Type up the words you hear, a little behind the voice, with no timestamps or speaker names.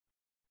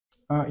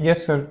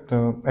Yes, sir.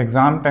 The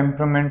exam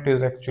temperament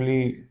is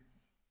actually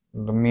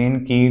the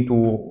main key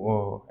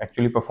to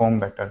actually perform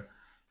better,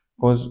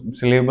 because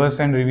syllabus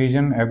and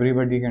revision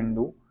everybody can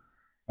do,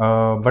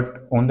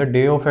 but on the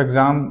day of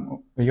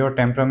exam your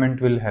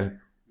temperament will help.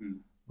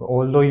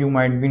 Although you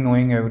might be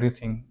knowing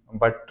everything,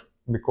 but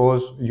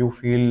because you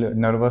feel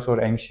nervous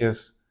or anxious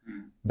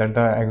that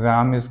the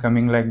exam is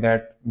coming like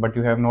that, but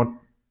you have not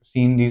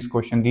seen these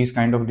questions, these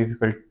kind of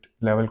difficult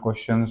level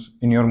questions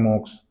in your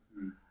mocks,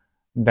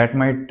 that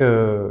might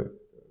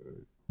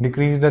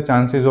decrease the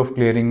chances of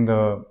clearing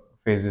the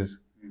phases.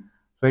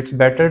 So it's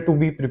better to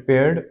be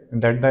prepared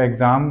that the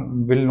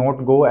exam will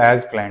not go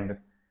as planned.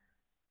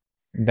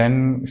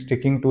 Then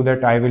sticking to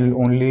that, I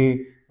will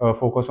only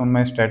focus on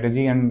my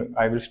strategy and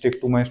I will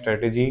stick to my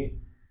strategy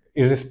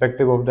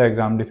irrespective of the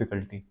exam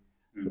difficulty.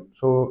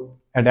 So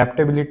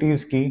adaptability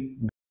is key.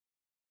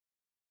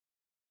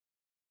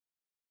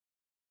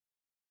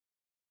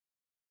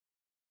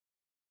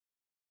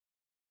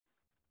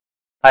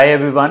 Hi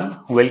everyone,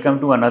 welcome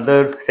to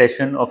another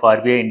session of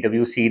RBI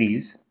interview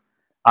series.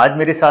 आज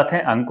मेरे साथ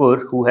हैं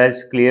अंकुर who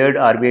has cleared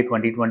RBI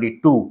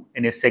 2022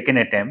 in his second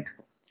attempt.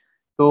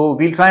 तो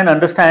we'll try and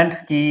understand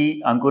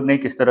कि अंकुर ने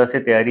किस तरह से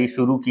तैयारी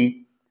शुरू की,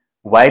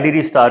 why did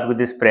he start with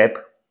this prep,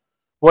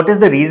 what is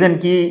the reason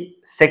कि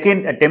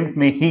second attempt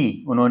में ही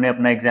उन्होंने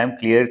अपना एग्जाम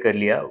क्लियर कर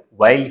लिया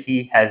while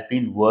he has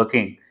been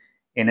working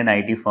in an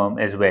IT firm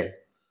as well.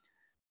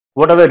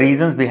 What are the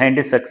reasons behind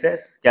his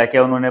success? क्या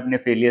क्या उन्होंने अपने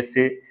फेलियर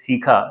से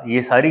सीखा,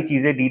 ये सारी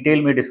चीज़ें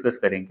डिटेल में डिस्कस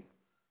करेंगे.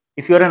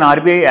 If you are an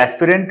RBI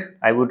aspirant,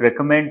 I would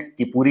recommend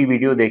कि पूरी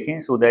वीडियो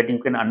देखें so that you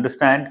can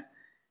understand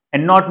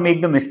and not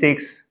make the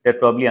mistakes that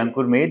probably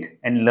Ankur made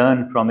and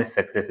learn from his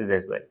successes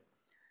as well.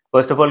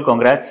 First of all,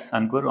 congrats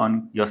Ankur on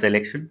your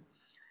selection.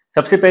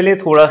 सबसे पहले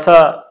थोड़ा सा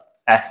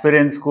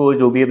aspirants को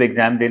जो भी अब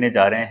exam देने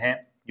जा रहे हैं,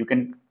 you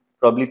can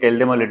probably tell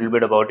them a little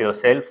bit about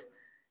yourself,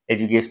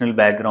 educational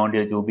background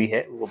या जो भी है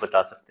वो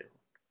बता सकते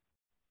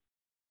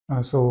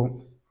हो. So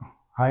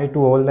hi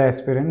to all the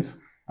aspirants.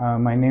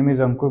 My name is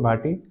Ankur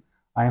Bhati.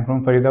 I am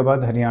from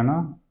Faridabad, Haryana.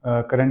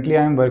 Currently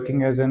I am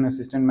working as an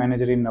assistant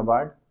manager in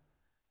NABARD.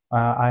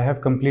 I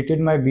have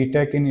completed my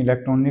B.Tech in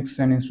electronics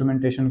and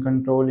instrumentation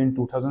control in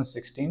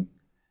 2016,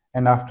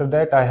 and after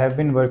that I have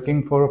been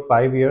working for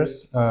 5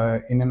 years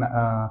in an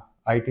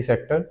IT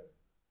sector,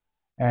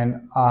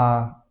 and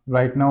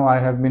right now I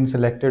have been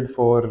selected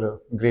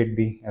for grade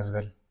B as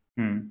well.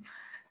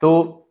 तो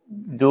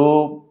जो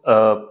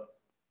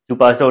you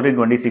passed out in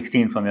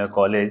 2016 from your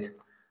college,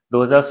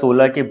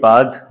 2016 के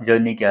बाद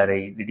journey क्या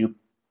रही? Did you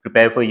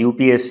prepare for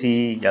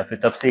UPSC या फिर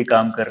तब से ही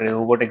काम कर रहे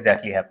हो? What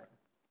exactly happened?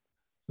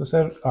 So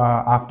sir,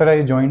 after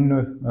I joined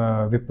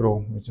Wipro,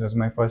 which was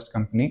my first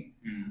company,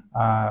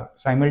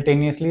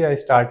 simultaneously I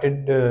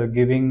started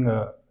giving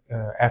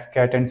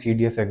AFCAT and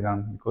CDS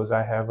exam because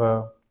I have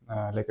a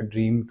like a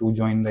dream to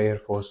join the Air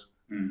Force.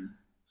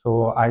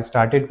 So I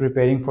started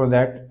preparing for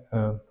that.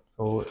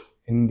 So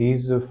in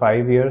these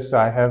 5 years,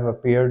 I have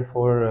appeared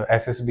for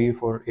SSB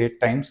for 8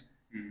 times,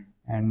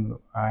 and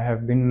I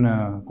have been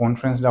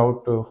conferenced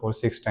out for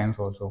 6 times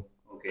also.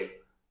 Okay.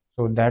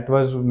 So that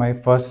was my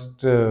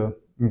first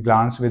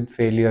glance with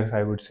failure,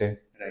 I would say.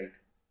 Right.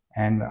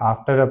 And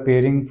after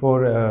appearing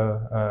for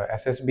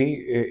SSB,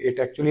 it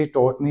actually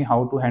taught me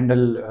how to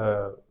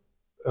handle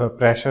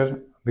pressure,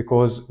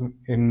 because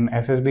in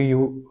SSB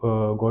you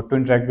got to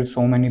interact with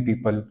so many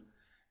people,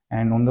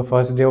 and on the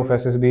first day of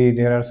SSB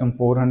there are some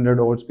 400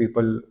 odds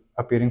people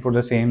appearing for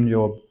the same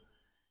job,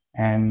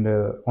 and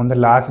on the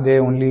last day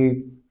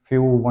only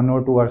few 1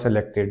 or 2 are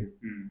selected.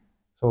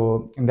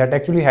 So that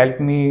actually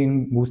helped me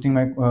in boosting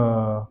my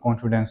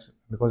confidence,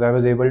 because I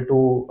was able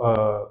to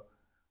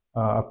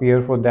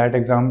appear for that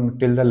exam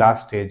till the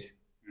last stage.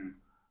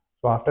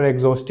 So after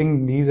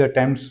exhausting these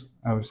attempts,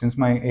 since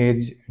my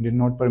age did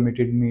not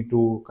permitted me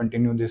to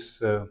continue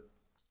this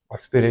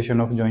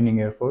aspiration of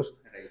joining Air Force,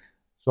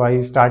 so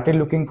I started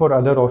looking for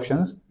other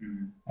options,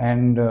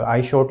 and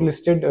I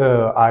shortlisted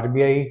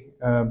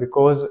RBI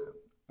because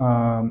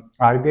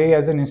RBI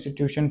as an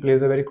institution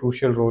plays a very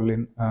crucial role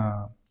in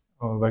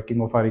working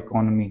of our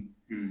economy,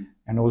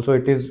 and also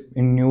it is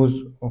in news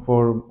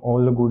for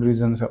all the good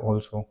reasons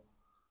also.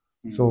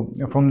 So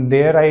from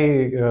there I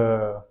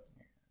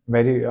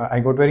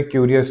got very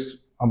curious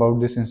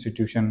about this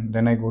institution.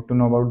 Then I got to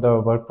know about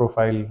the work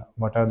profile,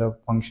 what are the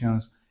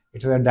functions.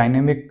 It's a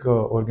dynamic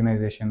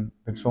organization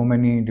with so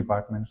many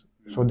departments.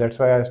 So that's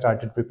why I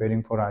started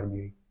preparing for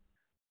RBI.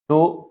 तो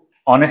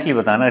honestly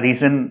बताना,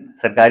 reason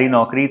सरकारी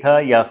नौकरी था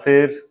या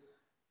फिर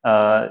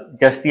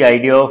just the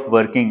idea of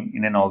working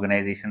in an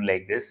organisation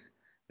like this?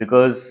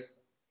 Because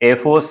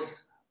air force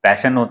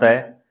passion होता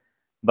है,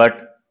 but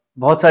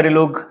बहुत सारे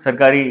लोग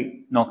सरकारी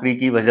नौकरी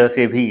की वजह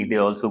से भी they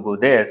also go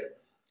there.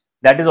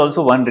 That is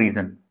also one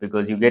reason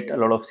because you get a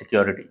lot of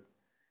security.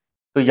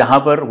 तो यहाँ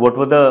पर what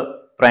were the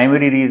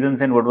primary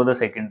reasons and what were the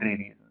secondary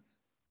reasons?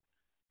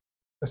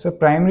 The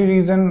primary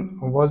reason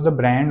was the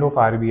brand of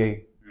RBI,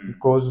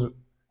 because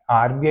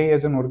RBI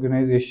as an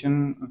organization,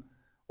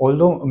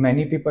 although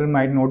many people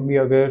might not be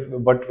aware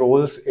what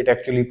roles it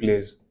actually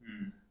plays,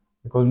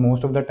 because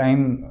most of the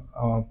time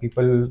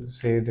people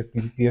say that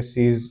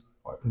UPSC is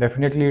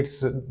definitely it's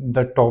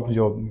the top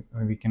job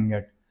we can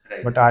get,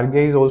 Right. but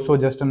RBI is also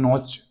just a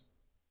notch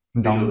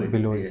down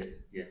below it. Yes,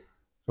 yes.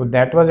 So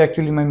that was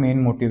actually my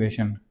main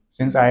motivation.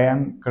 Since I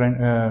am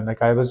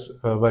like I was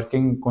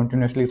working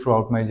continuously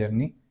throughout my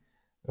journey,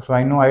 so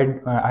I know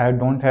I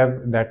don't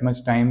have that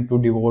much time to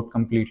devote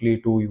completely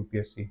to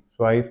UPSC.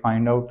 So I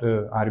find out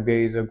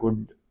RBI is a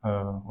good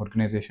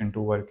organization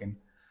to work in.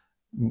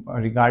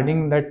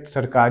 Regarding that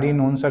sarkari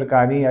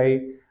non-sarkari,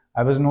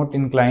 I was not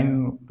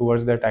inclined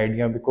towards that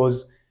idea,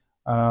 because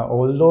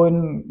although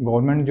in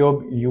government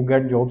job you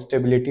get job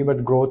stability,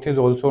 but growth is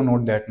also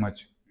not that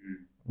much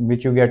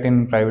which you get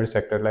in private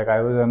sector. Like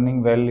I was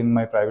earning well in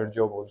my private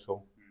job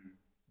also.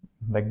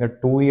 Like the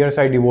 2 years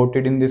I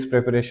devoted in this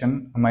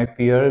preparation, my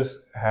peers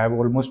have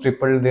almost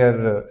tripled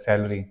their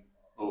salary.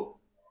 Oh.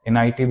 In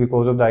IT,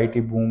 because of the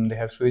IT boom, they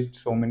have switched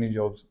so many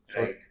jobs.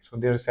 Right. So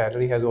their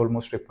salary has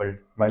almost tripled,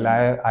 while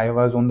I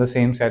was on the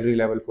same salary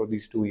level for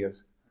these 2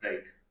 years.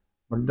 Right.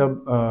 But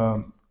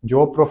the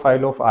job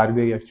profile of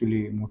RBI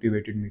actually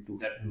motivated me to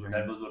join.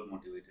 That was what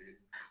motivated you.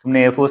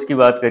 तुमने air force की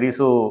बात करी,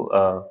 सो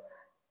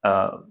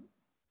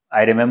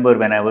I remember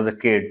when I was a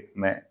kid,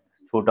 मैं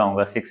छोटा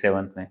होऊंगा 6th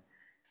 7th में,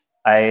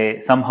 I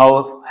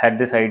somehow had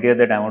this idea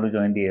that I want to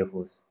join the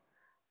air force.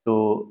 तो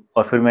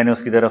और फिर मैंने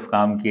उसकी तरफ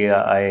काम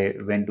किया. I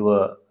went to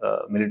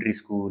a military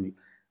school.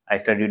 I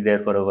studied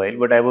there for a while,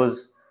 but I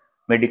was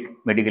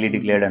medically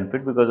declared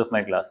unfit because of my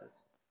classes.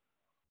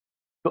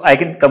 So I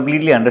can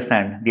completely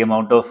understand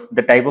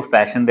the type of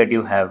passion that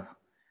you have,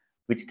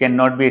 which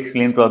cannot be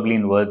explained probably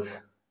in words.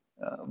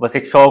 बस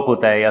एक शौक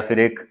होता है या फिर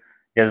एक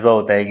जज्बा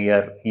होता है कि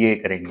यार ये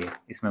करेंगे,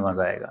 इसमें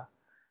मजा आएगा.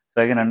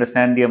 So I can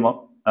understand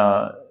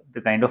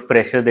the kind of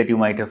pressure that you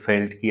might have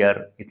felt कि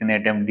यार इतने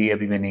attempt दिए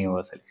अभी भी नहीं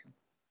हुआ selection.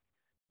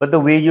 But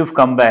the way you've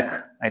come back,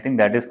 I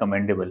think that is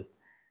commendable.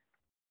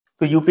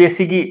 तो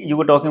यूपीएससी की, you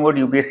were talking about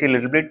UPSC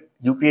little bit.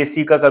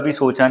 UPSC का कभी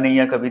सोचा नहीं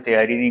या कभी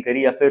तैयारी नहीं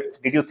करी, या फिर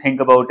did you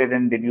think about it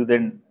and did you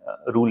then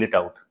rule it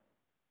out?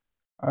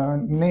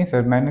 नहीं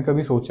सर, मैंने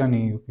कभी सोचा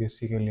नहीं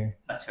यूपीएससी के लिए.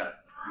 अच्छा.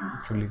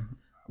 Actually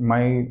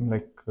my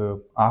like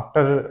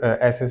after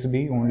SSB,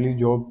 only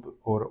job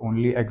or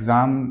only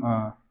exam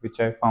which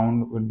I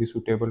found would be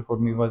suitable for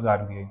me was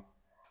RBI.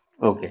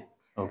 Okay,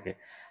 okay.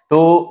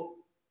 So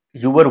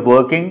you were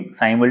working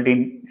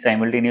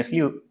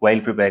simultaneously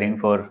while preparing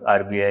for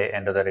RBI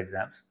and other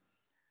exams.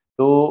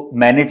 तो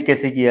manage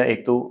कैसे किया?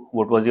 एक तो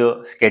what was your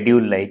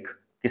schedule like?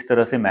 किस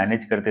तरह से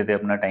manage करते थे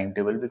अपना time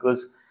table?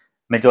 Because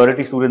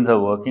majority students are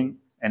working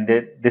and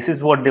this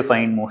is what they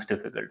find most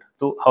difficult.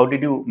 So how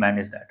did you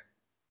manage that?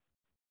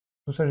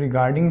 So sir,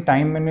 regarding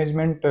time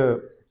management,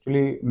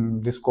 actually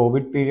this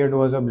COVID period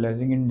was a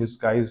blessing in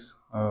disguise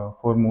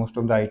for most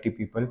of the IT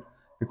people,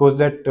 because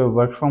that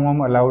work from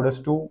home allowed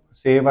us to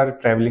save our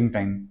traveling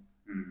time.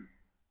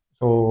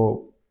 So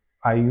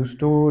I used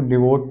to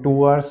devote 2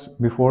 hours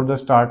before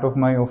the start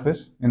of my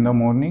office in the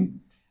morning,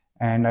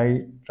 and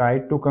I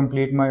tried to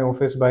complete my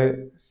office by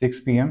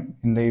 6 p.m.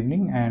 in the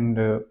evening,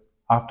 and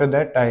after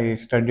that I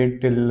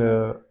studied till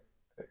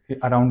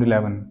around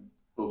 11.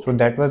 Okay.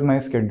 So that was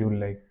my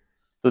schedule like.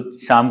 तो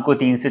शाम को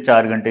 3 से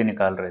 4 घंटे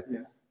निकाल रहे थे.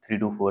 3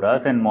 to 4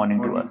 hours and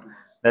morning 2 hours.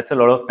 That's a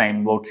lot of time.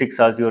 About 6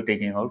 hours you are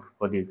taking out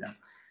for the exam.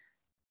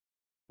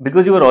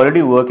 Because you were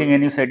already working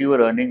and you said you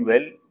were earning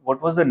well,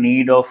 what was the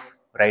need of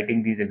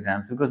writing these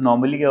exams? Because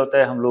normally क्या होता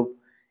है, हम लोग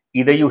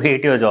either you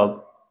hate your job,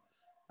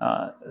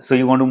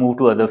 so you want to move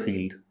to other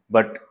field.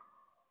 But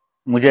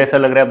मुझे ऐसा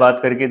लग रहा है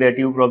बात करके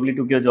that you probably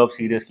took your job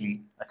seriously.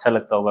 अच्छा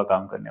लगता होगा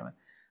काम करने में.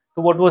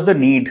 So what was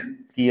the need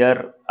कि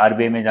यार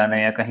RBI में जाना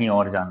है या कहीं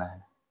और जाना है?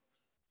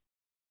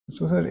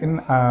 So sir,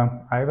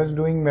 I was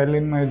doing well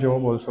in my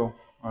job also,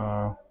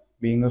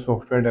 being a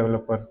software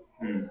developer.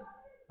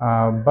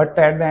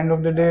 But at the end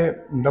of the day,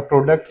 the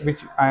product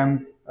which I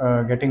am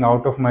getting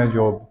out of my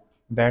job,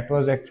 that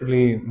was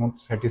actually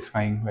not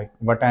satisfying. Like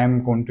what I am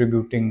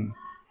contributing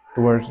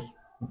towards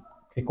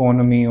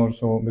economy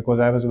also, because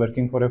I was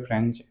working for a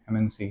French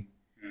MNC.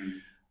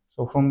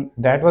 So from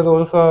that was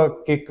also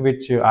a kick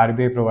which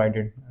RBI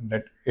provided,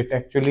 that it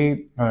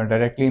actually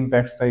directly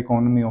impacts the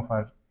economy of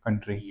our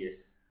country.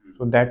 Yes.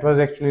 So that was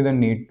actually the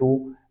need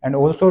to, and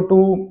also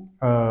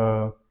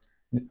to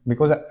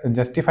because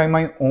justify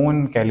my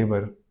own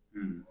caliber,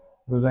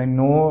 because I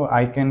know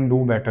I can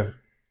do better.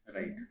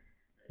 Right.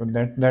 So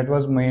that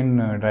was main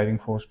driving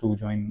force to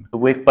join. तो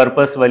वो एक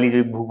purpose वाली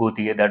जो भूख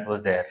होती है, that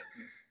was there.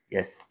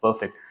 Yes,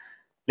 perfect.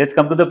 Let's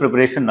come to the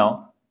preparation now.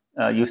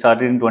 You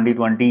started in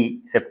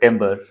 2020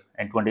 September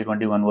and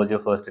 2021 was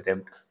your first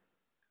attempt.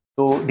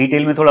 तो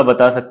detail में थोड़ा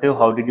बता सकते हो,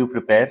 how did you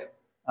prepare?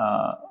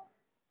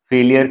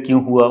 Failure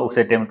क्यों हुआ उस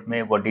attempt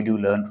में? What did you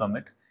learn from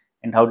it?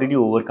 And how did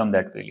you overcome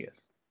that failure?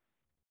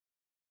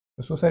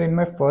 So sir, in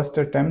my first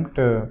attempt,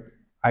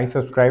 I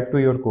subscribed to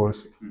your course,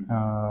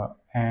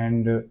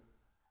 and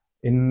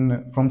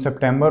from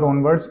September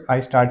onwards, I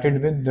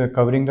started with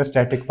covering the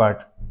static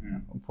part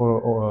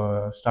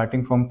for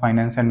starting from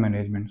finance and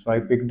management. So I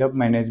picked up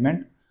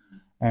management,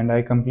 and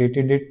I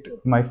completed it,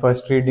 my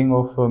first reading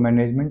of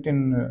management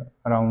in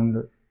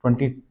around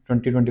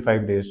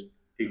 20-25 days.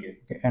 Okay.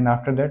 And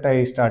after that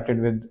I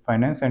started with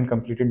finance and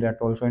completed that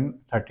also in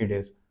 30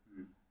 days.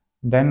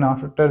 Then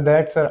after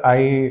that, sir, I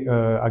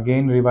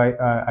again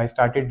I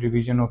started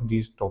revision of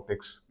these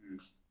topics.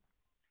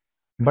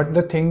 But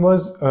the thing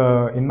was,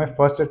 in my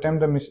first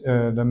attempt,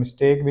 the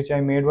mistake which I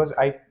made was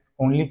I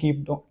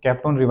only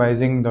kept on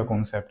revising the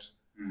concepts.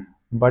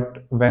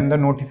 But when the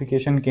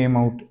notification came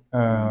out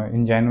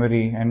in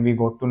January and we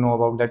got to know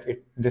about that,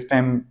 this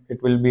time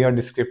it will be a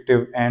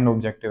descriptive and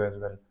objective as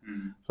well.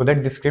 So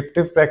that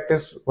descriptive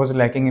practice was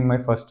lacking in my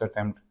first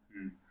attempt.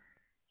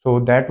 So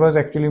that was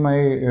actually my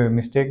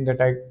mistake, that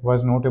I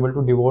was not able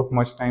to devote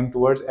much time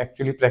towards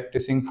actually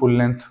practicing full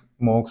length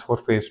mocks for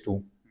phase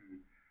 2.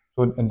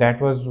 So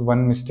that was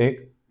one mistake.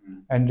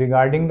 And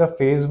regarding the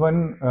phase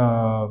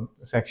 1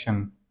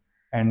 section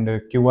and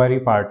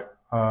QRE part,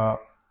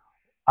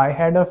 I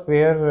had a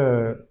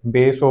fair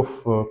base of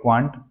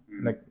quant,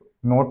 like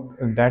not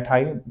that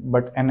high,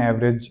 but an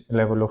average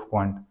level of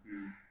quant.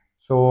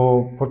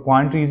 So for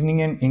quant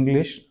reasoning and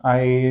English,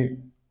 I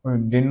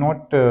did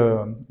not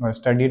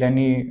studied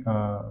any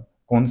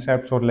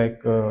concepts or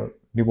like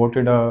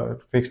devoted a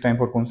fixed time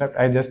for concept.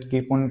 I just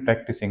keep on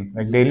practicing.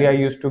 Like daily, I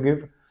used to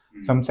give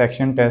some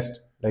section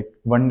test. Like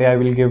one day I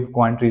will give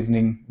quant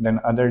reasoning, then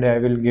other day I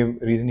will give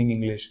reasoning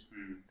English,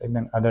 and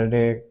then other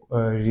day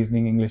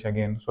reasoning English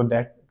again. So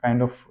that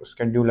kind of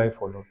schedule I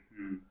followed.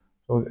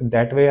 So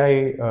that way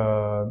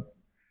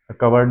I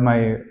covered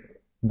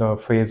the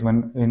phase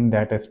 1 in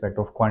that aspect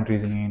of quant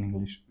reasoning in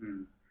English.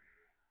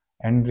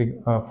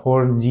 And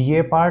for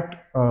GA part,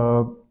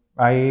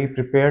 I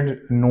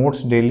prepared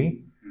notes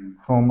daily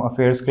from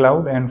Affairs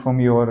Cloud and from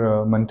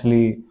your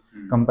monthly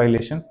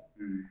compilation.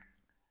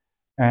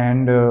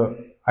 And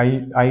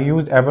I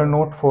use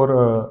Evernote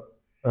for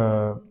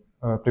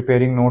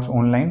preparing notes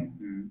online.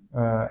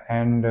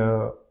 And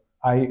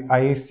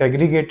I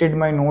segregated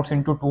my notes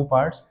into 2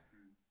 parts.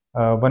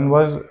 One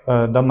was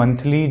the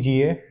monthly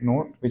GA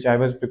note, which I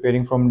was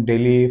preparing from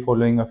daily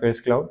following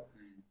Affairs Cloud.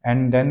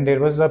 And then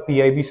there was the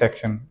PIB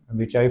section,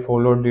 which I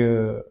followed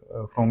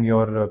from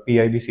your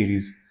PIB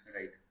series.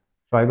 Right.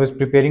 So I was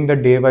preparing the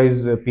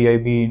day-wise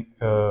PIB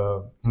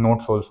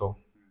notes also.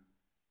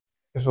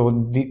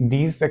 So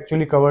these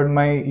actually covered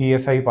my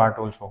ESI part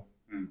also,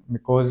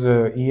 because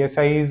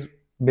ESI is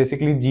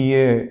basically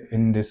GA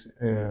in this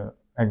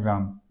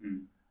exam.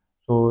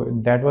 So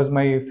that was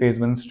my phase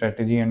 1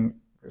 strategy, and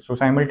so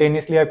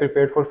simultaneously I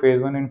prepared for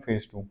phase 1 and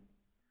phase 2.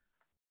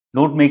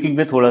 Note making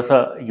पे थोड़ा सा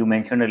you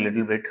mentioned a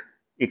little bit,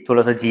 एक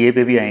थोड़ा सा जीए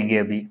पे भी आएंगे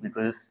अभी,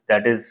 because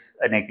that is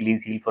an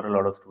Achilles heal for a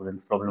lot of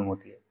students, problem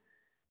होती है.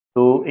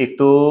 तो एक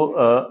तो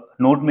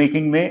नोट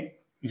मेकिंग में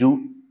you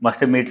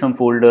must have made some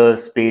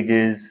folders,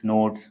 pages,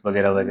 notes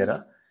वगैरह वगैरह.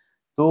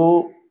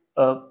 तो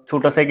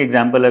छोटा सा एक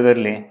एग्जांपल अगर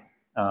लें,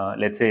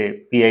 let's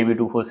say PIB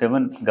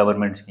 247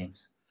 government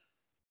schemes,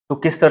 तो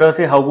किस तरह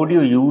से, how would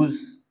you use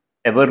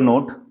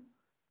Evernote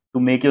to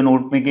make your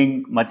note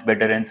making much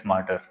better and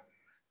smarter?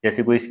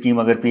 जैसे कोई स्कीम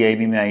अगर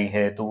PIB में आई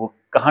है तो वो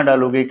कहाँ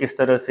डालोगे, किस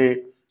तरह से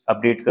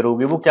अपडेट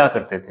करोगे, वो क्या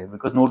करते थे?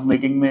 बिकॉज नोट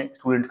मेकिंग में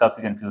स्टूडेंट्स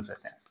काफी कंफ्यूज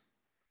रहते हैं.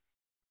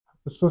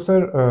 So sir,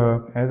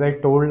 as I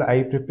told,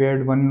 I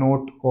prepared one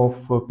note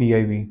of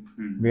PIB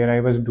where I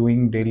was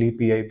doing daily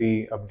PIB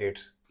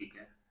updates.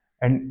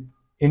 And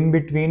in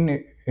between,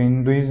 in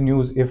these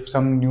news, if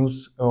some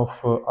news of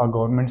a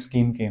government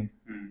scheme came,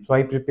 so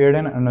I prepared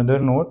another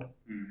note,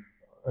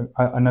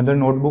 another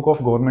notebook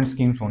of government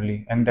schemes only,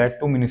 and that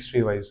too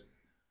ministry wise.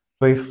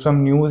 So if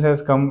some news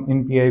has come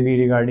in PIB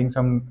regarding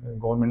some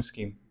government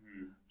scheme,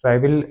 so I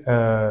will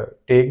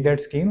take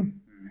that scheme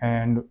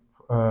and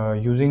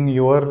using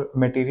your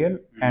material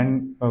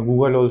and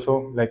Google also,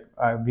 like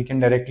we can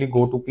directly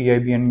go to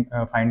PIB and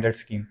find that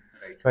scheme.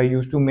 Right. So I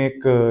used to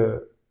make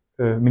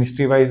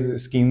ministry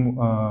wise scheme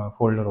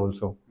folder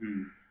also.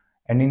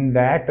 And in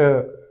that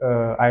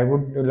I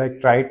would like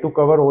try to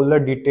cover all the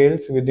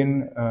details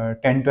within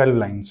 10-12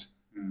 lines,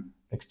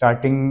 like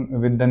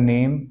starting with the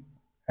name,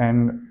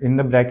 and in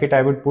the bracket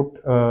I would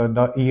put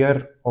the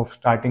year of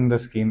starting the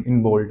scheme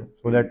in bold,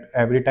 so that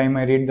every time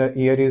I read the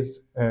year is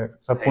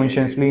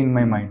subconsciously in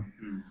my mind.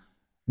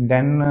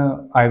 Then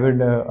I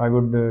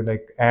would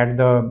like add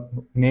the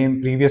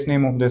previous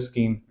name of the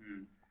scheme,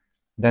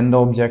 then the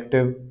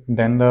objective,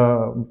 then the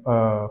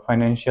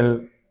financial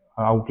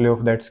outlay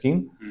of that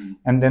scheme,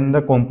 and then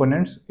the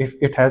components. If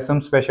it has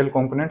some special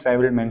components, I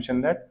will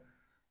mention that.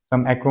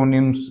 Some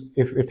acronyms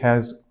if it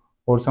has,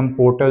 or some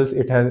portals,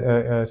 it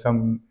has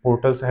some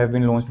portals have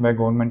been launched by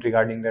government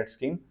regarding that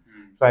scheme.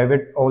 So I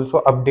will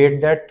also update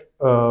that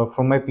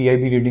from my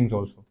PIB readings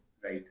also.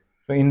 Right.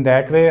 So in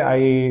that way I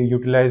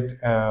utilized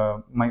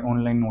my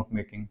online note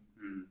making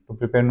to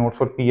prepare notes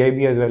for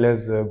PIB as well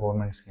as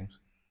government schemes.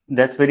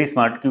 That's very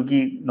smart, क्योंकि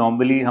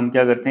normally हम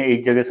क्या करते हैं,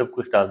 एक जगह सब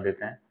कुछ डाल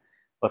देते हैं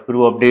और फिर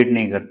वो अपडेट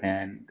नहीं करते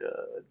हैं, and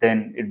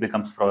then it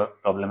becomes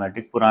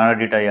problematic. पुराना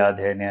डेटा याद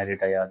है, नया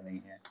डेटा याद नहीं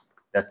है.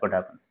 That's what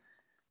happens.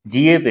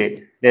 GA पे,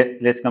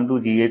 let's come to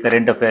GA,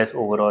 current affairs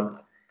overall.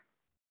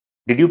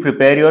 Did you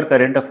prepare your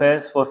current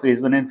affairs for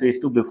phase 1 and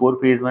phase 2 before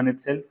phase 1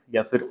 itself,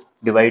 या फिर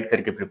डिवाइड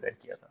करके प्रिपेयर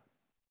किया था?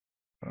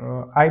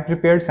 I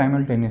prepared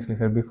simultaneously,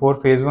 sir.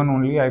 Before phase 1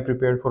 only, I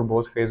prepared for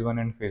both phase 1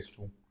 and phase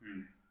 2.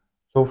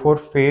 So for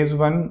phase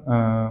 1,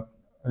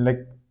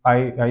 like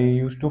I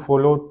used to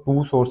follow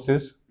two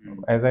sources,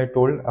 as I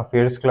told,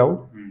 Affairs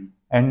Cloud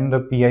and the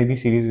PIB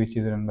series, which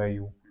is run by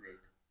you.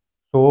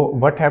 So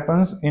what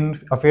happens in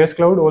Affairs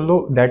Cloud,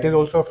 although that is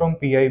also from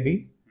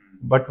PIB,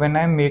 but when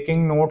I'm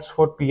making notes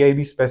for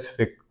PIB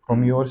specific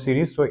from your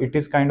series, so it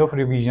is kind of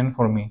revision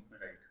for me.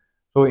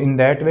 So in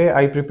that way,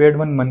 I prepared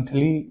one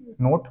monthly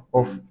note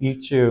of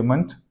each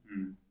month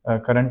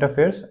current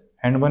affairs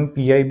and one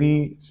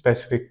PIB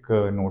specific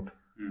note.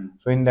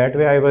 So in that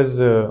way, I was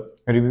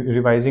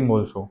revising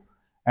also.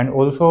 And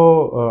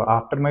also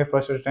after my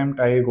first attempt,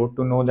 I got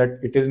to know that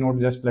it is not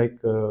just like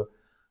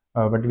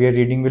what we are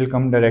reading will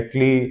come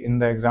directly in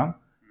the exam.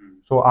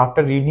 So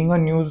after reading a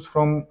news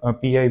from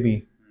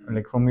PIB,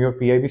 like from your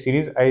PIB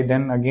series, I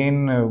then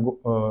again,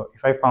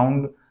 if I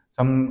found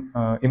some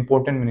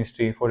important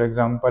ministry, for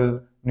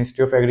example,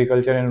 Ministry of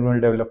Agriculture and Rural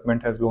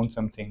Development has launched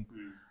something,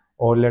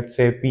 or let's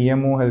say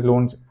PMO has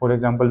launched, for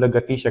example, the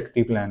Gati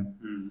Shakti plan.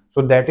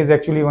 So that is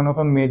actually one of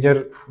a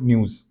major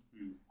news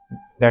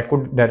that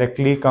could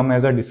directly come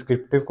as a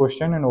descriptive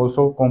question, and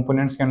also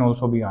components can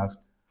also be asked.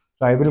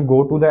 So I will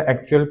go to the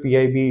actual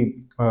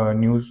PIB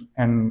news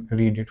and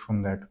read it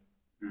from that.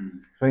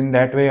 So in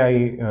that way,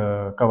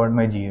 I covered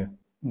my GA.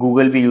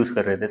 Google भी use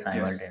कर रहे थे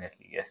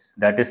simultaneously. Yes,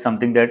 that is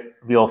something that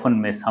we often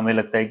miss. हमें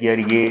लगता है कि यार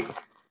ये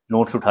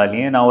नोट्स उठा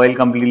लिए, now I will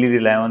completely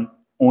rely on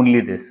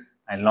only this,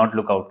 I will not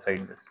look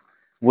outside this.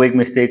 वो एक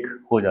मिस्टेक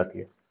हो जाती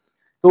है.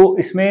 तो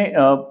इसमें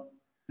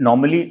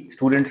नॉर्मली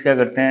स्टूडेंट्स क्या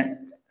करते हैं,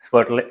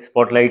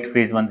 स्पॉटलाइट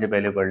फेज 1 से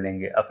पहले पढ़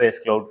लेंगे, अफेयर्स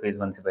क्लाउड फेज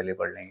 1 से पहले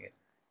पढ़ लेंगे,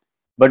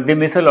 but they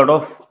miss a lot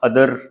of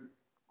other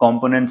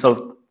components of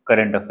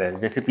current affairs.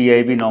 जैसे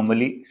पीआईबी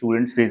नॉर्मली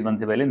स्टूडेंट्स फेज 1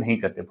 से पहले नहीं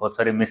करते, बहुत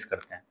सारे मिस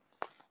करते हैं.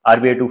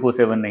 RBI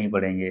 247 नहीं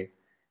पढ़ेंगे,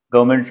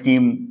 गवर्नमेंट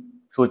स्कीम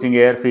सोचेंगे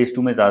यार फेज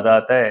 2 में ज़्यादा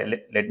आता है,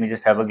 let me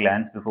just have a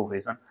glans before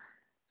phase 1.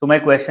 So my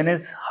question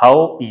is,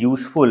 how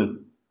useful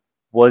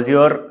was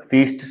your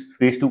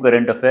phase 2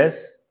 current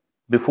affairs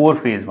before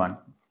phase 1,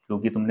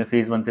 क्योंकि तुमने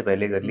फेज 1 से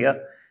पहले कर लिया.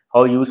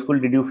 How useful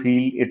did you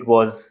feel it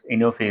was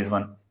in your phase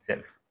 1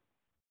 self?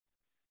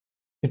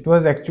 It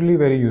was actually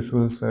very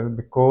useful, sir,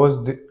 because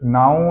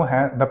now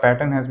the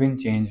pattern has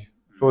been changed.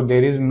 So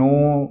there is no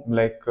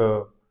like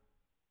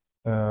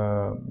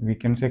we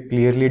can say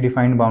clearly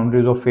defined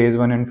boundaries of phase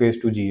 1 and phase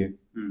 2 GA.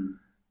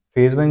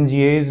 Phase 1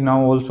 GA is now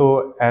also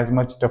as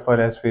much tougher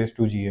as phase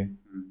 2 GA,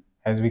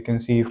 as we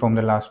can see from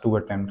the last two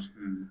attempts.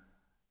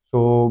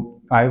 So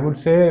I would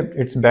say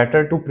it's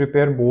better to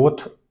prepare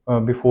both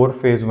before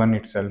phase 1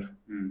 itself,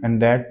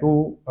 and that to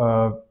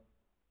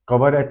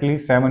cover at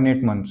least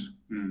 7-8 months.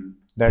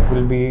 That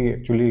will be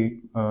actually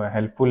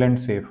helpful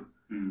and safe.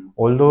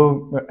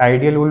 Although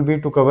ideal will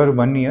be to cover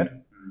 1 year,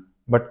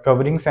 but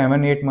covering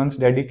 7-8 months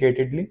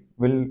dedicatedly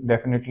will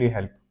definitely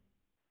help.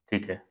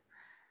 ठीक है,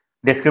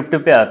 descriptive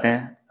पे आते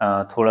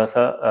हैं थोड़ा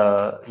सा.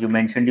 You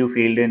mentioned you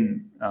failed in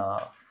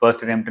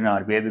first attempt in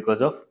RBI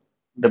because of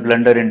the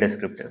blunder in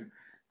descriptive.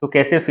 तो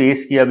कैसे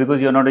face किया,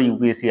 because you are not a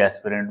UPSC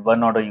aspirant, one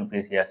not a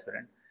UPSC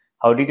aspirant,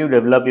 how did you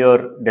develop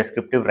your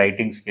descriptive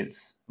writing skills?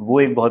 वो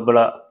एक बहुत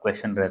बड़ा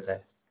question रहता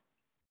है.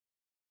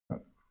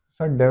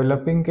 Sir,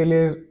 developing के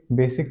लिए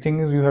basic thing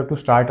is you have to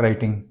start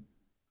writing.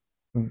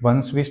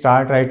 Once we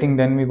start writing,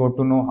 then we got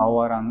to know how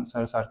our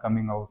answers are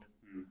coming out.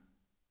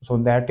 So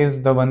that is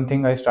the one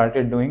thing I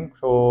started doing.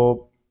 So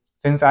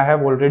since I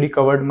have already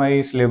covered my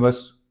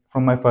syllabus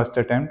from my first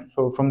attempt,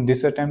 so from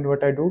this attempt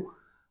what I do,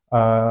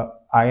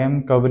 I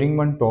am covering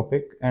one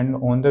topic,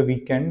 and on the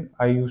weekend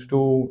I used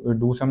to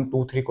do some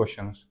 2-3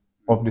 questions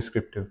of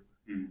descriptive,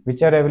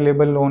 which are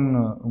available on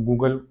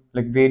Google,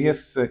 like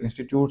various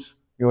institutes.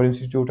 Your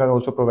institute are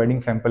also providing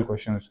sample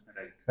questions,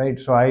 right?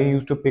 So I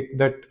used to pick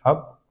that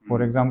up. For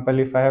example,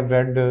 if I have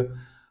read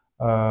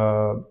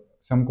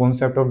some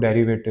concept of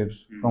derivatives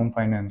from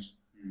finance,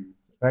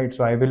 right?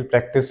 So I will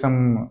practice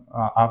some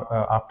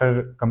after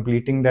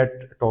completing that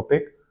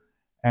topic,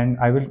 and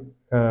I will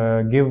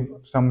give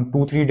some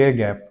 2-3 day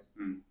gap.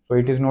 So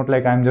it is not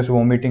like I'm just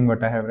vomiting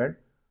what I have read.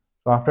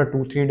 So after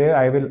 2-3 days,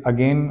 I will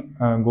again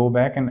go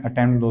back and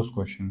attempt those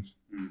questions.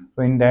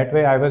 So in that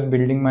way, I was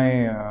building my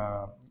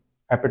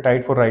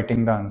appetite for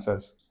writing the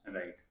answers.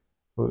 Right.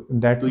 So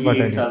that's तो what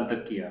ये I एक did. साल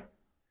तक किया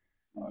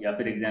या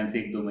फिर exam से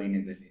 1-2 महीने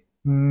पहले?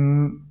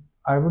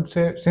 I would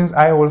say since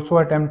I also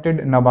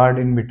attempted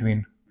NABARD in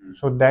between,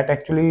 so that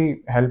actually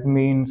helped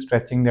me in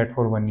stretching that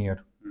for 1 year.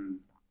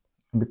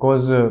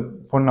 Because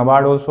for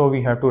NABARD also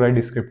we have to write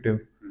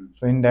descriptive.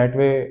 So in that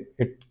way,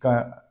 it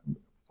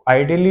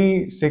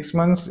ideally 6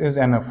 months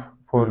is enough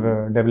for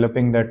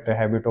developing that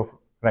habit of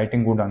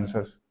writing good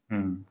answers.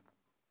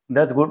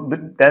 That's good.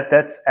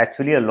 That's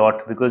actually a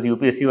lot, because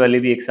UPSC वाले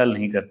भी 1 साल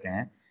नहीं करते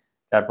हैं,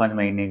 4-5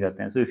 महीने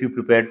करते हैं. So if you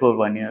prepared for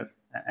 1 year,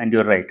 and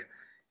you're right,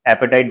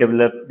 appetite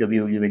developed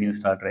when you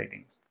start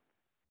writing.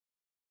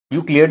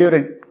 You cleared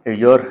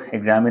your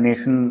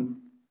examination.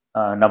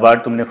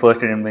 NABARD तुमने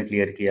फर्स्ट अटेम्प्ट में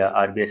क्लियर किया,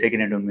 आरबीआई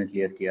सेकंड अटेम्प्ट में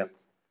क्लियर किया.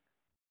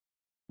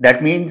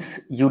 That means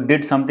you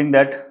did something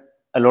that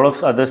a lot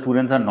of other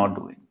students are not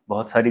doing.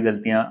 बहुत सारी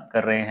गलतियां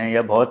कर रहे हैं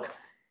या बहुत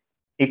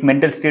एक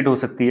mental state हो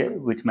सकती है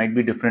which might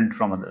be different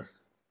from others.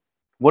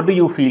 What do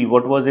you feel?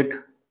 What was it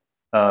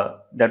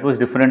that was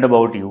different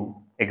about you?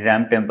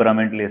 Exam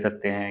temperament ले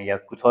सकते हैं या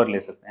कुछ और ले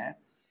सकते हैं.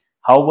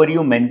 How were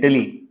you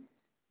mentally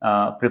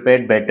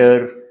prepared better,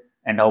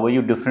 and how were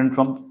you different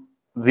from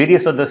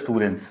various other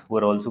students who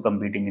are also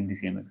competing in the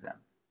same exam?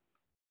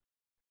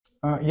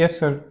 Yes,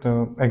 sir. The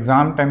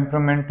exam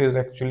temperament is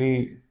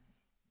actually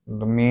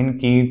the main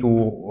key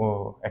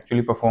to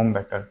actually perform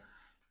better,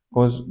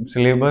 because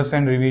syllabus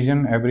and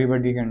revision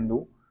everybody can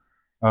do,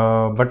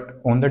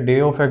 but on the day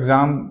of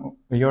exam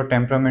your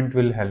temperament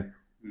will help.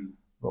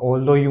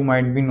 Although you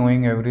might be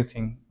knowing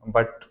everything,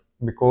 but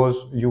because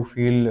you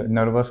feel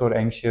nervous or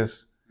anxious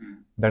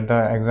that the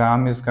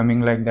exam is coming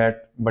like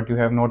that, but you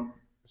have not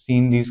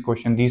seen these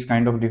questions, these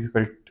kind of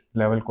difficult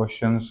level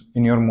questions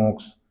in your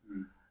mocks,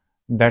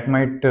 that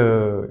might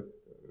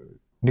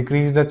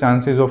decrease the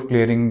chances of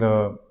clearing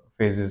the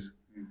phases.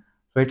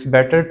 So it's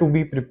better to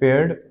be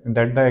prepared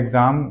that the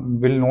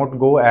exam will not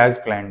go as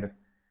planned,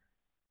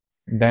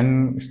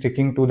 then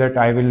sticking to that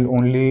I will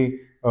only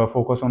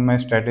focus on my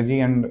strategy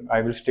and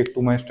I will stick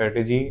to my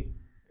strategy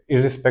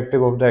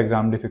irrespective of the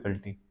exam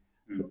difficulty.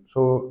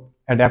 So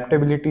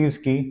adaptability is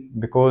key,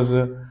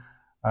 because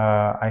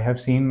I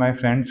have seen my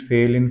friends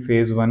fail in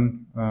phase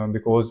 1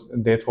 because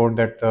they thought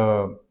that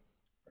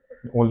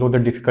although the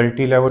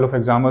difficulty level of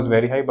exam was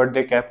very high, but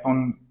they kept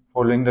on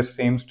following the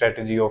same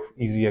strategy of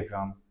easy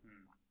exam.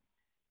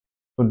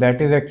 So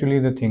that is actually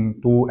the thing,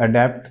 to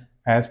adapt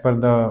as per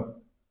the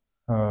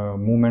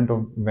movement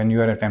of when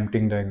you are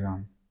attempting the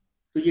exam.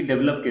 तो ये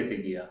develop कैसे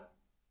किया?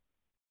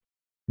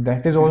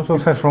 That is also,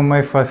 sir, from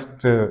my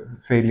first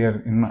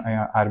failure in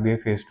my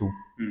RBI phase 2.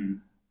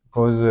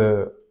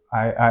 Because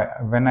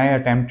when I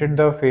attempted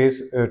the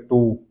phase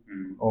 2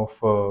 of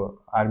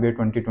RBI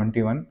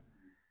 2021,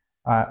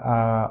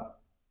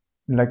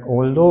 like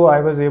although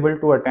I was able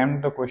to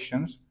attempt the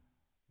questions,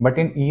 but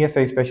in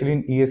ESI, especially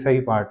in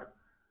ESI part,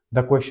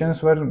 the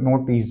questions were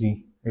not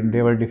easy,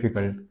 they were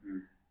difficult.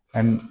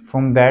 And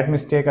from that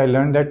mistake I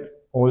learned that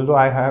although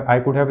I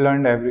could have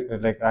learned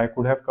I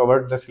could have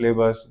covered the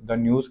syllabus, the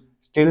news,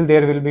 still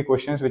there will be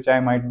questions which I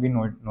might be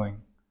not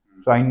knowing.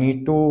 So I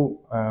need to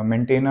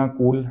maintain a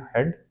cool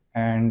head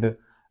and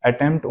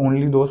attempt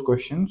only those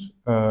questions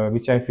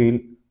which I feel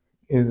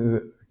is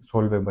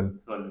solvable.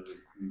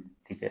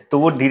 ठीक है, तो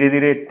वो धीरे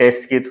धीरे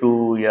test के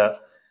through या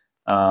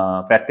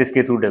practice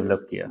के through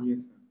develop किया.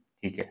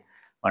 ठीक है,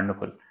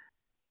 वंडरफुल.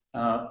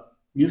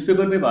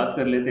 न्यूज़पेपर पे बात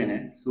कर लेते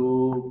हैं. So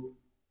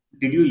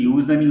did you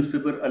use the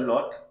newspaper a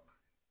lot?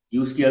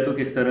 Use किया तो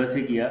किस तरह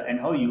से किया, and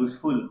how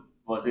useful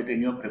was it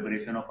in your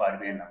preparation of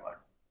RBI NABARD?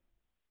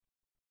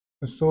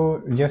 So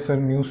yes, sir,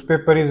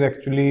 newspaper is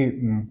actually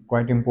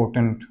quite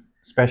important,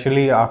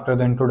 especially after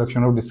the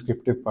introduction of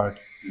descriptive part,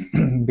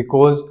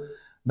 because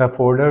the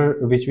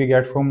fodder which we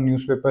get from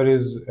newspaper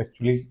is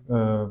actually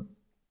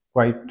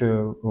quite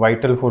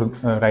vital for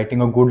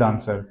writing a good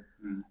answer,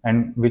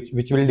 and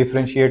which will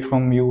differentiate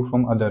from you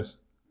from others.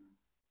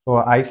 So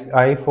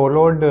I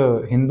followed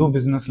Hindu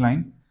business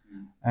line,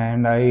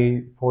 and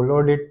I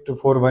followed it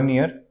for 1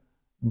 year.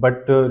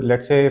 But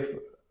let's say if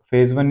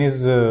phase 1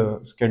 is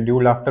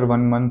scheduled after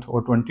 1 month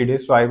or 20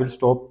 days, so I will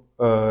stop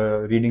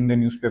reading the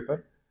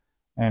newspaper,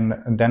 and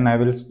then I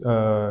will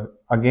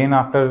again,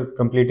 after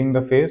completing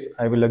the phase,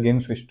 I will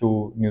again switch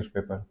to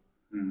newspaper.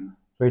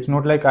 So it's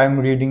not like I'm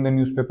reading the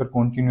newspaper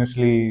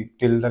continuously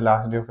till the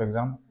last day of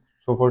exam.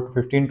 So for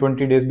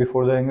 15-20 days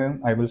before the exam,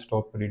 I will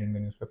stop reading the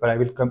newspaper. I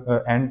will come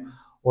and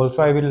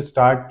also I will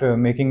start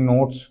making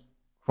notes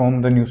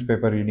from the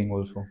newspaper reading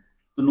also.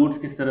 So notes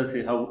किस तरह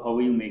से? How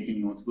were you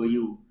making notes? Were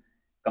you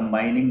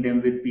combining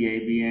them with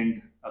PIB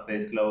and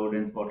Affairs Cloud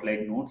and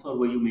Spotlight notes, or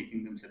were you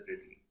making them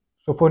separately?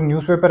 So for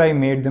newspaper, I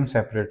made them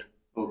separate.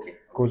 Okay.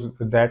 Because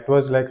that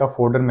was like a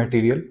fodder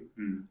material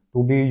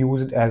to be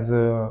used as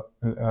a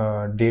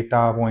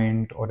data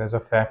point or as a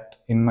fact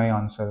in my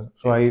answer.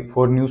 So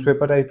for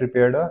newspaper I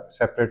prepared a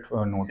separate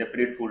note.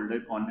 Separate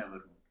folder on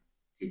Evernote.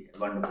 Okay,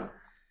 wonderful.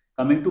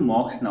 Coming to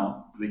mocks now,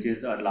 which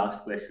is our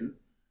last question.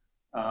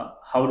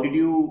 How did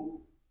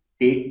you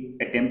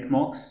attempt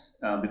mocks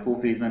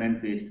before phase 1 and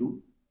phase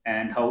 2,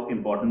 and how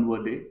important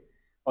were they?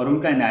 और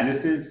उनका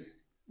analysis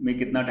में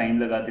कितना time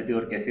लगाते थे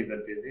और कैसे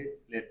करते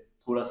थे?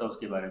 थोड़ा सा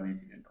उसके बारे में if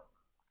you can talk.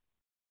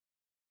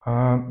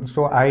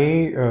 So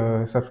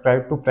I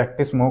subscribe to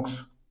practice mocks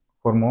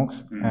for mocks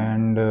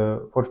and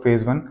for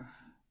phase 1,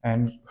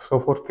 and so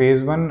for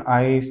phase 1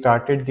 I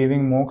started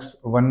giving mocks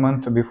 1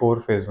 month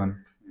before phase 1.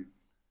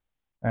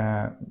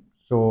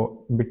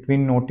 So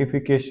between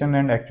notification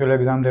and actual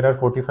exam there are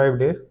 45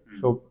 days.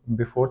 So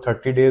before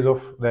 30 days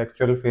of the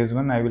actual phase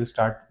 1 I will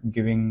start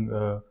giving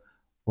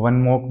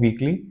 1 mock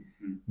weekly.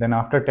 Then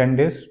after 10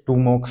 days 2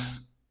 mocks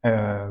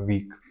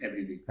week.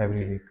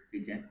 Every week.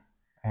 Okay.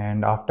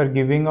 And after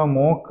giving a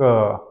mock,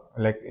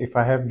 like if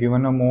I have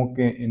given a mock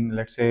in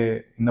let's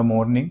say in the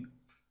morning,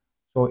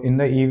 so in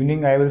the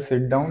evening I will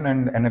sit down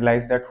and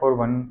analyze that for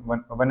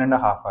one and a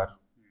half hour.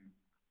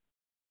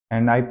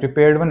 and I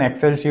prepared one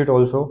Excel sheet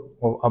also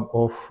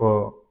of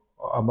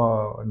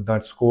about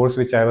the scores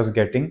which I was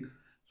getting,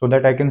 so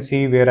that I can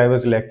see where I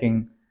was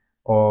lacking,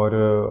 or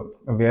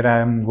where I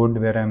am good,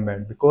 where I am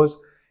bad. Because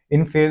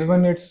in phase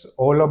one, it's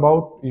all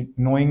about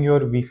knowing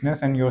your weakness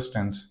and your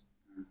strengths.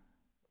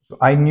 So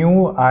I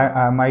knew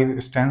my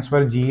strengths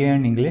were GA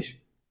and English,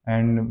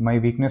 and my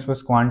weakness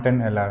was Quant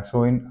and LR.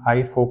 So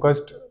I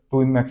focused to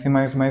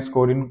maximize my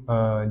score in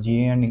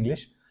GA and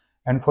English,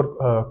 and for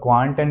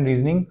Quant and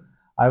reasoning,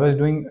 I was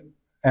doing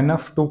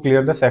enough to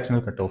clear the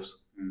sectional cutoffs.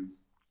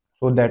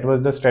 So that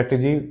was the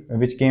strategy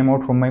which came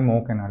out from my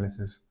mock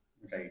analysis.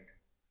 Right.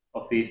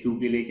 और phase 2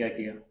 के लिए क्या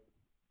किया?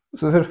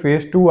 So sir,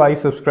 phase 2 I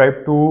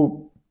subscribed to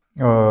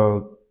uh,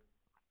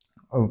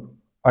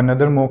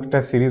 another mock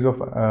test series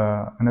of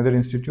another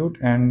institute,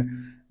 and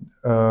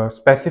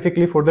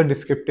specifically for the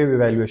descriptive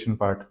evaluation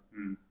part,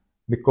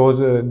 because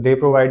they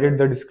provided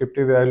the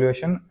descriptive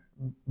evaluation,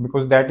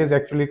 because that is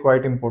actually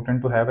quite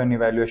important to have an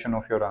evaluation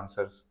of your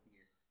answers.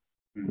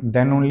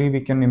 Then only we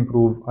can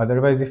improve.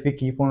 Otherwise, if we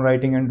keep on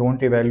writing and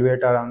don't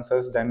evaluate our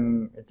answers,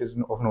 then it is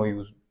of no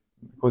use,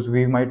 because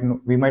we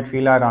might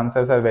feel our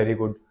answers are very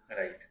good.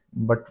 Right.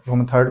 But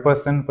from a third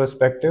person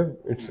perspective,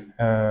 it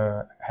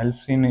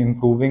helps in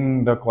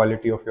improving the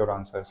quality of your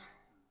answers.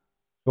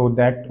 So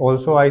that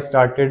also I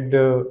started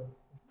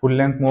full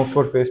length mocks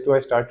for phase 2. I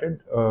started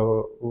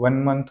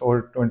 1 month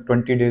or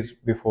 20 days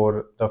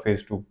before the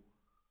phase 2,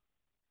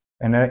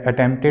 and I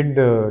attempted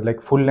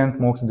like full length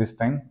mocks this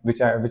time, which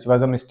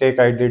was a mistake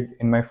I did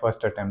in my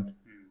first attempt.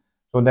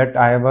 So that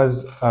I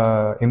was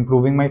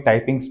improving my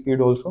typing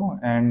speed also,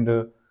 and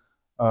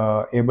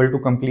able to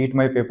complete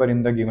my paper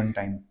in the given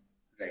time.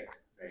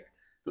 Right.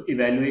 So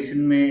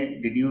evaluation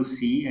में did you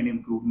see an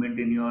improvement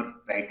in your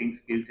writing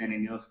skills and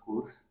in your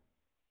scores?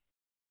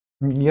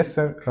 Yes,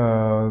 sir.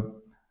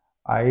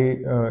 I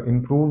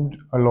improved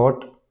a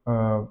lot.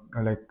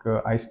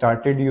 I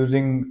started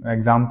using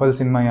examples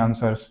in my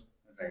answers.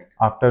 Right.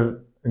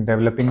 After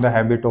developing the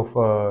habit of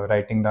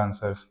writing the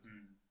answers.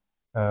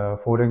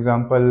 For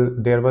example,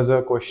 there was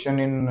a question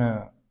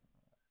in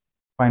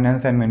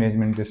finance and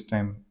management this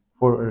time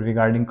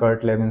regarding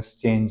Kurt Levin's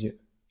change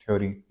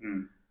theory.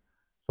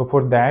 So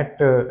for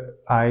that,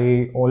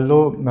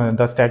 although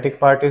the static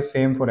part is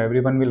same for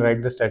everyone, will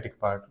write the static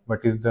part.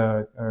 What is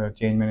the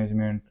change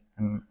management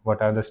and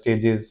what are the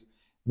stages?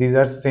 These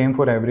are same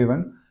for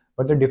everyone.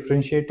 But the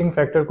differentiating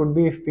factor could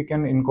be if we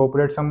can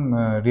incorporate some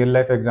real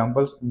life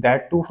examples,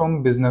 that too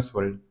from business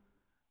world.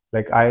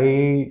 Like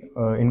I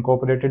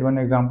incorporated one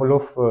example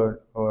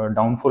of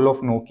downfall of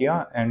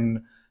Nokia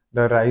and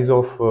the rise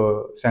of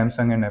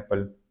Samsung and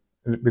Apple,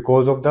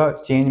 because of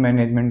the change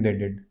management they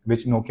did,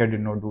 which Nokia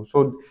did not do.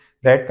 So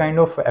that kind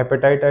of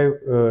appetite I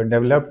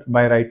developed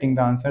by writing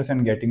the answers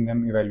and getting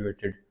them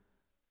evaluated.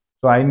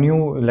 So I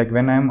knew, like,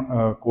 when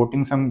I'm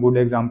quoting some good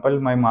example,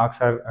 my marks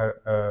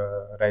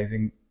are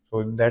rising.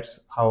 So that's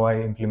how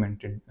I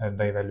implemented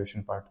the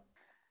evaluation part.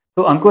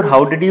 So Ankur,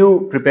 how did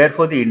you prepare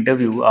for the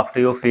interview after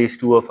your phase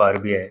 2 of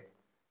RBI?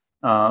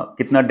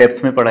 कितना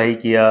depth में पढ़ाई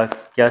किया,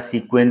 क्या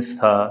sequence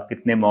था,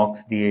 कितने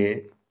मॉक्स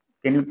दिए?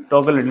 Can you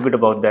talk a little bit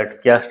about that?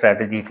 क्या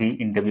strategy थी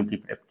इंटरव्यू की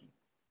प्रेप की?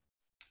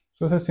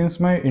 So sir, since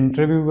my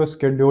interview was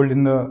scheduled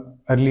in the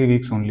early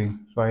weeks only,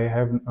 so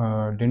I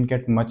didn't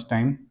get much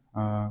time.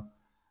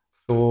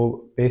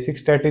 So basic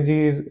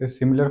strategy is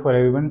similar for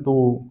everyone: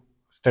 to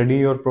study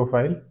your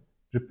profile,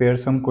 prepare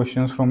some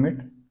questions from it,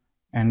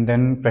 and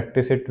then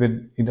practice it with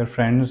either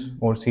friends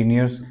or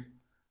seniors.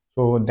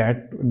 So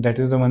that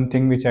is the one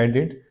thing which I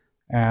did.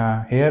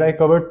 Here I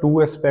covered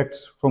two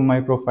aspects from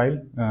my profile,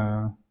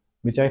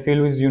 which I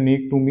feel is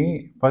unique to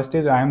me. First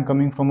is I am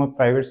coming from a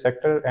private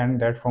sector, and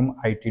that from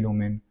IT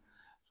domain.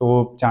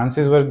 So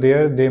chances were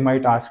there they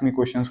might ask me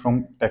questions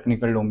from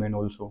technical domain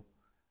also,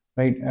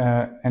 right?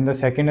 And the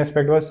second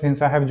aspect was,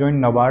 since I have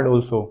joined NABARD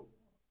also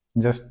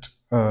just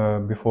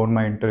before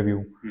my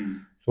interview,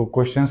 so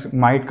questions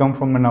might come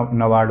from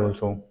NABARD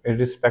also,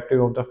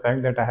 irrespective of the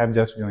fact that I have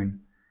just joined.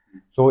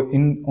 So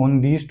on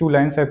these two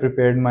lines I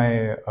prepared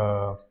my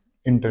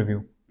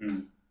interview.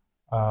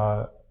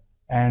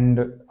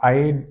 And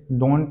I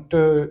don't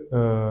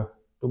took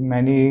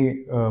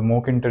many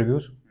mock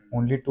interviews.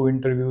 Only two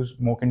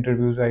mock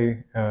interviews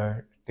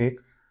I take.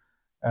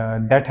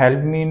 That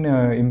helped me in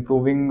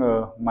improving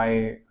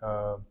my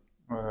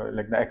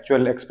like the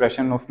actual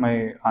expression of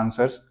my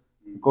answers,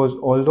 because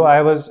although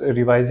I was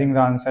revising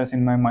the answers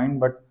in my mind,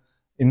 but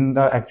in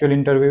the actual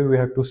interview we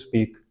have to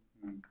speak.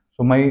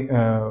 So my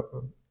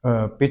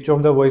pitch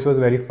of the voice was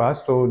very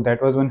fast, so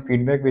that was one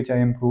feedback which I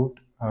improved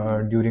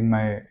during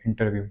my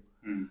interview.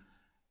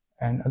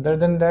 And other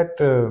than that,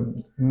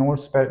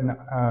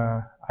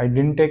 I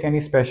didn't take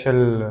any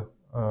special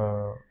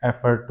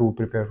effort to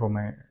prepare for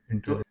my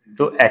interview.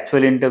 तो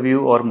actual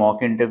interview और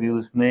mock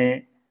interviews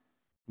में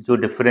जो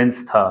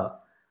difference था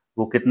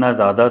वो कितना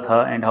ज़्यादा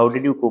था, and how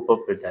did you cope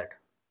up with that?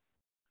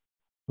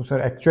 So sir,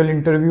 actual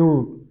interview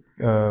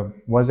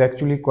was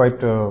actually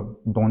quite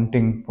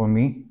daunting for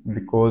me,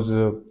 because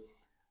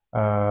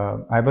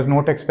I was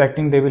not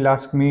expecting they will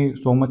ask me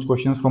so much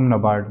questions from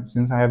NABARD,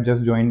 since I have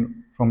just joined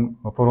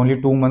for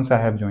only 2 months I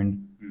have joined.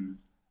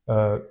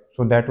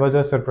 So that was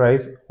a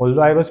surprise.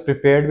 Although I was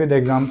prepared with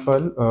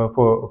example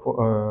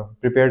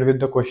prepared with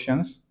the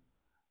questions,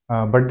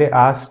 but they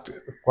asked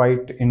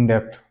quite in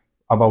depth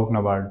about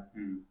NABARD.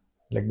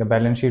 Like the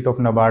balance sheet of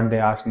NABARD, they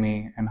asked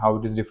me, and how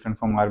it is different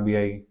from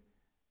RBI,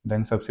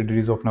 then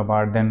subsidiaries of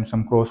NABARD, then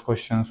some cross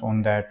questions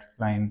on that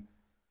line.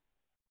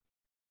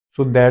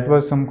 So that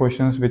was some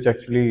questions which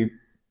actually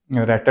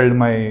rattled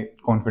my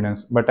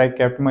confidence. But I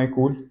kept my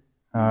cool,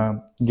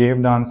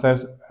 gave the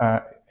answers.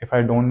 If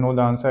I don't know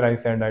the answer, I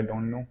said I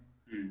don't know.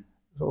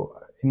 So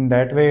in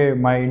that way,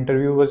 my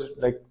interview was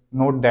like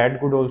not that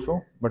good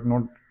also, but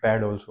not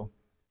bad also.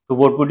 So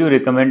what would you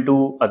recommend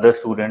to other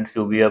students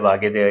जो भी अब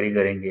आगे तैयारी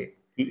करेंगे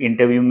कि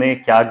interview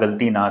में क्या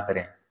गलती ना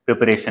करें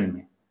प्रिपरेशन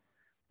में,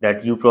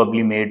 that you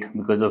probably made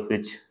because of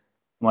which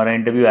तुम्हारा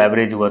इंटरव्यू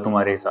एवरेज हुआ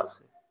तुम्हारे हिसाब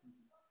से?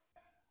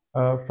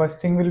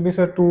 First thing will be,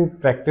 sir, to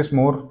practice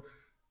more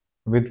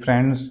with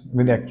friends,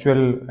 with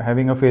actual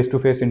having a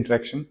face-to-face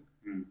interaction.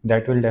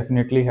 That will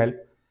definitely help,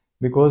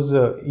 because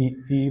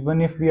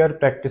even if we are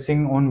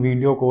practicing on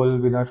video call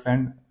with our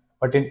friend,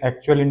 but in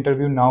actual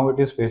interview now it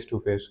is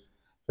face-to-face.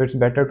 So it's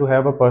better to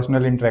have a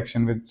personal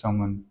interaction with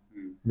someone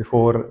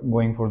before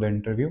going for the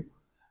interview.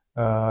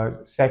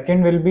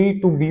 Second will be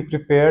to be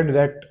prepared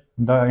that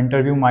the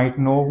interview might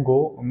not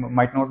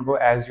go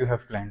as you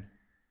have planned,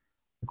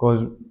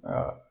 because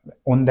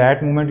on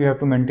that moment you have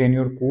to maintain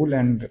your cool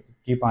and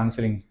keep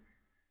answering.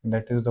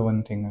 That is the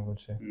one thing I would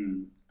say.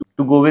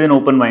 To go with an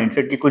open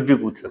mindset कि कुछ भी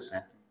पूछ सकते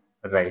हैं.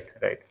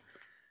 Right.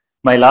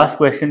 My last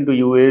question to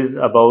you is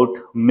about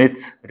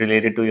myths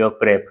related to your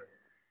prep.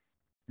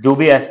 जो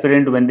भी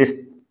aspirant, when they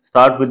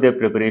start with their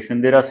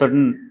preparation, there are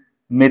certain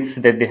myths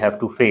that they have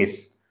to face,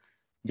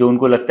 जो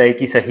उनको लगता है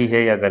कि सही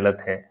है या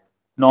गलत है.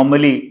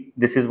 Normally,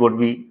 this is what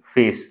we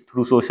face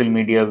through social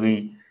media.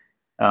 We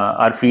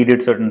are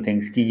feeded certain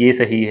things कि ये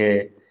सही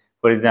है.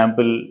 For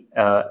example,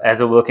 as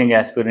a working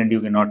aspirant,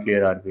 you cannot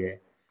clear RBI,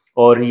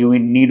 or you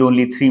need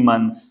only 3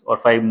 months or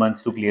 5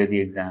 months to clear the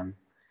exam,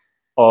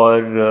 or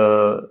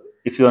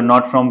if you are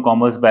not from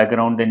commerce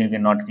background, then you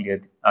cannot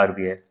clear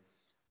RBI.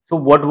 So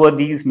what were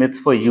these myths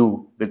for you?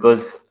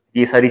 Because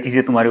ये सारी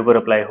चीजें तुम्हारे ऊपर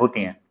apply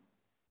होती हैं.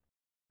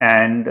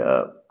 And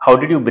how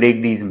did you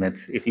break these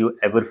myths if you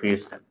ever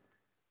faced them?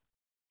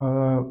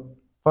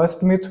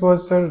 First myth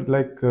was, sir,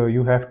 like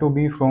you have to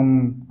be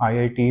from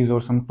IITs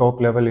or some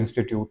top level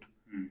institute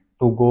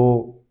to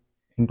go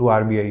into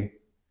RBI,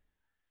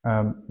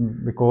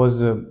 because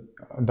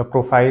the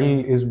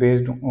profile is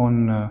based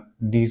on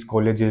these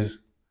colleges.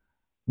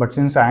 But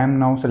since I am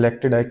now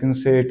selected, I can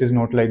say it is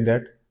not like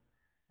that.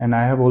 And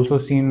I have also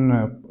seen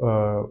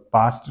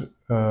past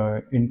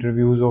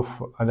interviews of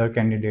other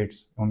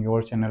candidates on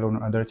your channel,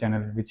 on other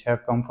channel, which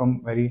have come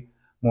from very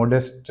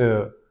modest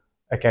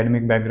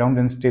academic background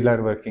and still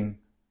are working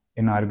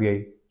in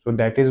RBI. So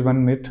that is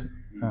one myth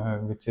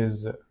which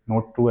is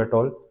not true at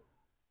all.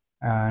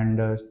 And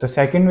the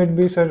second would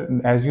be,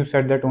 sir, as you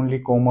said that only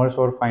commerce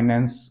or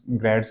finance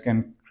grads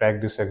can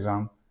crack this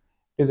exam.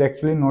 It is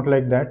actually not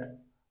like that,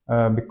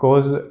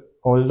 because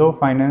although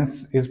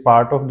finance is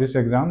part of this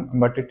exam,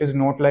 but it is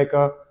not like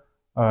a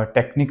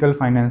technical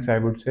finance, I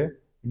would say.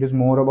 It is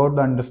more about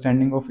the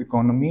understanding of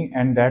economy,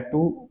 and that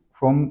too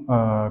from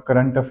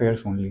current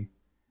affairs only.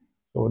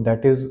 So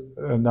that is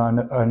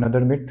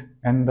another myth.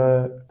 And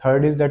the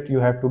third is that you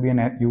have to be an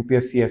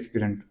UPSC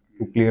aspirant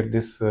to clear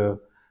this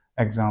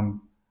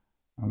exam.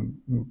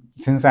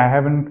 Since I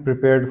haven't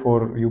prepared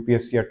for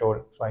UPSC at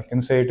all, so I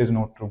can say it is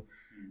not true.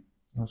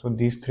 So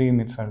these three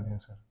myths are there,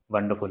 sir.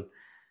 Wonderful.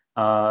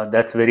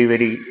 That's very,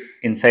 very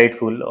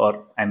insightful,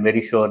 or I'm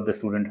very sure the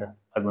students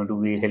are going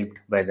to be helped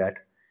by that.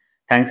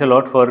 Thanks a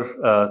lot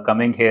for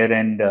coming here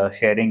and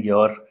sharing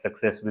your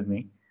success with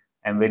me.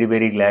 I'm very,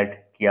 very glad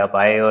कि आप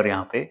आए और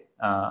यहाँ पे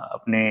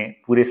अपने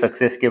पूरे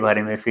success के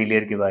बारे में,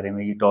 फेलियर के बारे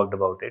में you talked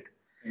about it.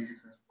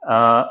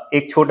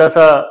 एक छोटा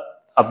सा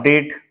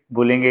अपडेट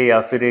बोलेंगे या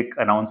फिर एक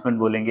अनाउंसमेंट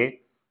बोलेंगे.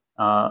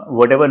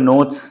 Whatever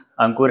notes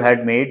Ankur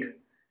had made,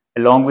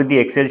 along with the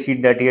Excel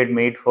sheet that he had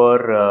made for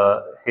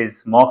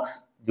his mocks,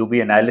 जो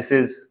भी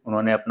analysis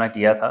उन्होंने अपना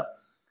किया था,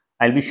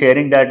 I'll be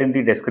sharing that in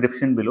the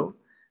description below.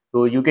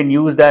 So you can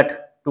use that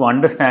to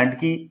understand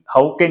कि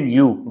how can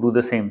you do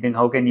the same thing,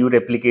 how can you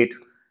replicate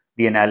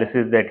the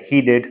analysis that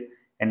he did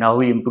and how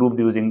he improved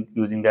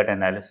using that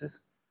analysis.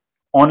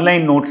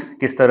 Online notes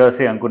किस तरह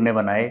से अंकुर ने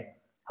बनाए,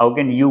 how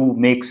can you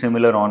make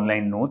similar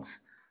online notes,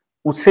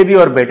 उससे भी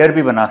और better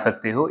भी बना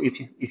सकते हो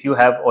if you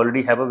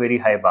already have a very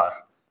high bar.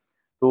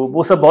 तो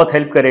वो सब बहुत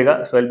हेल्प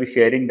करेगा. So I'll be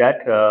sharing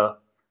that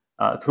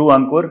through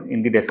Ankur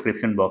in the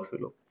description box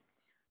below.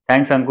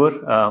 Thanks Ankur.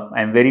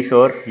 I'm very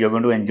sure you're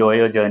going to enjoy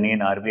your journey in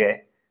RBI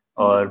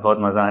और बहुत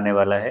मज़ा आने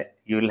वाला है.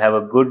 You will have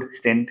a good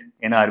stint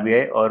in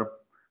RBI और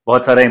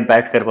बहुत सारा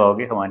impact कर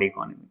पाओगे हमारी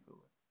इकोनॉमी के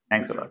ऊपर.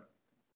 Thanks a lot.